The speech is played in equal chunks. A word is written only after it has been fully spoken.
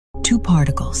two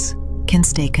particles can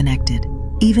stay connected,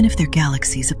 even if they're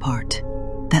galaxies apart.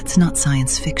 That's not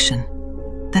science fiction.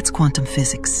 That's quantum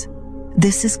physics.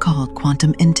 This is called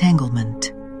quantum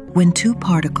entanglement. When two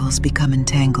particles become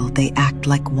entangled, they act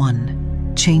like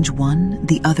one. Change one,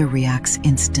 the other reacts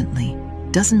instantly.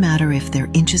 Doesn't matter if they're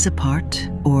inches apart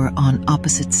or on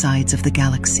opposite sides of the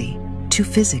galaxy. To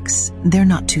physics, they're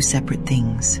not two separate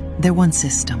things. They're one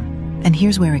system. And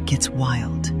here's where it gets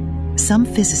wild. Some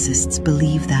physicists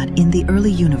believe that in the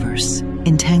early universe,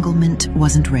 entanglement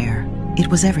wasn't rare. It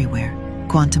was everywhere.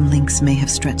 Quantum links may have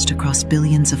stretched across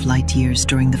billions of light years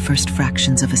during the first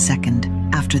fractions of a second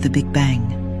after the Big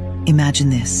Bang. Imagine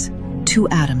this: two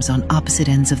atoms on opposite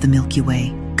ends of the Milky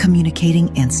Way,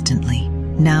 communicating instantly.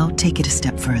 Now take it a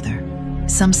step further.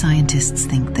 Some scientists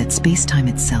think that space-time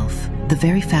itself, the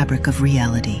very fabric of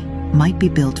reality, might be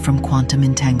built from quantum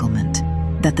entanglement.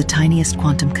 That the tiniest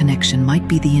quantum connection might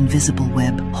be the invisible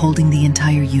web holding the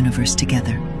entire universe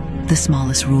together. The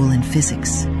smallest rule in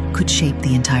physics could shape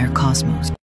the entire cosmos.